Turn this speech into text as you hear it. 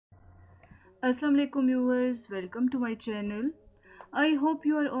Assalamu alaikum viewers, welcome to my channel. I hope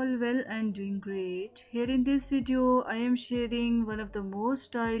you are all well and doing great. Here in this video, I am sharing one of the most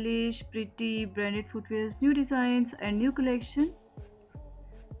stylish, pretty branded footwear's new designs and new collection.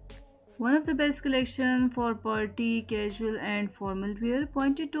 One of the best collection for party, casual and formal wear.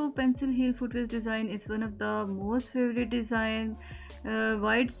 Pointed toe pencil heel footwear design is one of the most favorite design.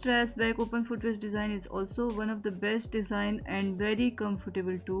 Wide straps back open footwear design is also one of the best design and very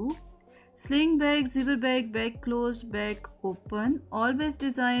comfortable too. Sling bag, zipper bag, back closed, back open. All best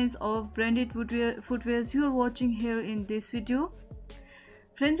designs of branded footwears you are watching here in this video.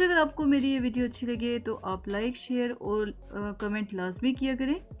 Friends, अगर आपको मेरी ये video अच्छी लगे तो आप like share और comment लाजमी किया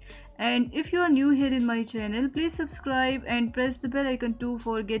करें. And if you are new here in my channel, please subscribe and press the bell icon too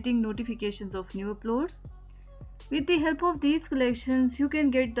for getting notifications of new uploads. With the help of these collections, you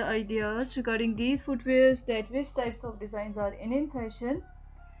can get the ideas regarding these footwears, that which types of designs are in fashion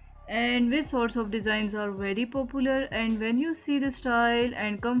and which sorts of designs are very popular, and when you see the style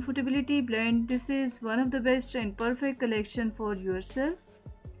and comfortability blend, this is one of the best and perfect collection for yourself.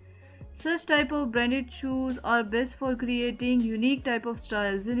 Such type of branded shoes are best for creating unique type of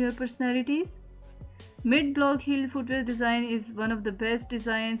styles in your personalities. Mid-block heel footwear design is one of the best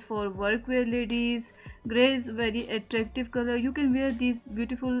designs for workwear ladies. Grey is very attractive color. You can wear these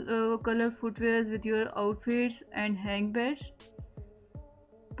beautiful color footwears with your outfits and hang bags.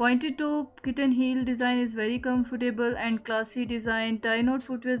 Pointed toe kitten heel design is very comfortable and classy design. Tie knot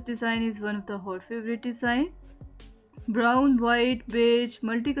footwear design is one of the hot favorite design. Brown, white, beige,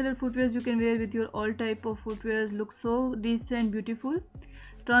 multicolor footwears you can wear with your all type of footwears, look so decent, beautiful.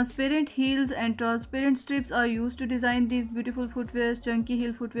 Transparent heels and transparent strips are used to design these beautiful footwears. Chunky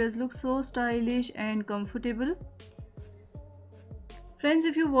heel footwears look so stylish and comfortable. Friends,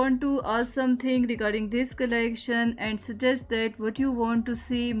 if you want to ask something regarding this collection and suggest that what you want to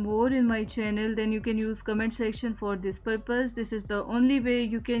see more in my channel, then you can use comment section for this purpose. This is the only way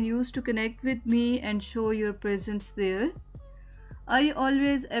you can use to connect with me and show your presence there. I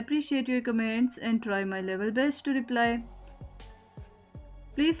always appreciate your comments and try my level best to reply.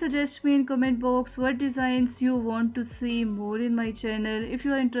 Please suggest me in comment box what designs you want to see more in my channel. If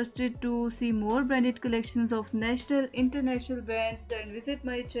you are interested to see more branded collections of national, international brands, then visit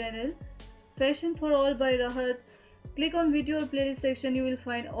my channel Fashion for All by Rahat. Click on video or playlist section. You will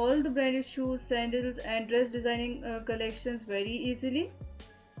find all the branded shoes, sandals and dress designing collections very easily.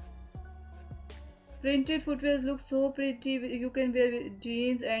 Printed footwears look so pretty. You can wear with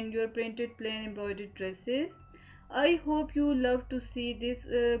jeans and your printed plain embroidered dresses. I hope you love to see this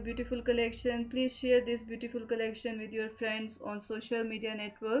beautiful collection. Please share this beautiful collection with your friends on social media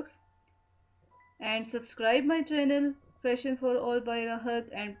networks and subscribe my channel Fashion for All by Rahat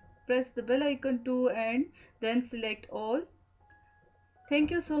and press the bell icon too and then select all. Thank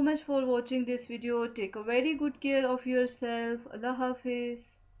you so much for watching this video. Take a very good care of yourself. Allah Hafiz.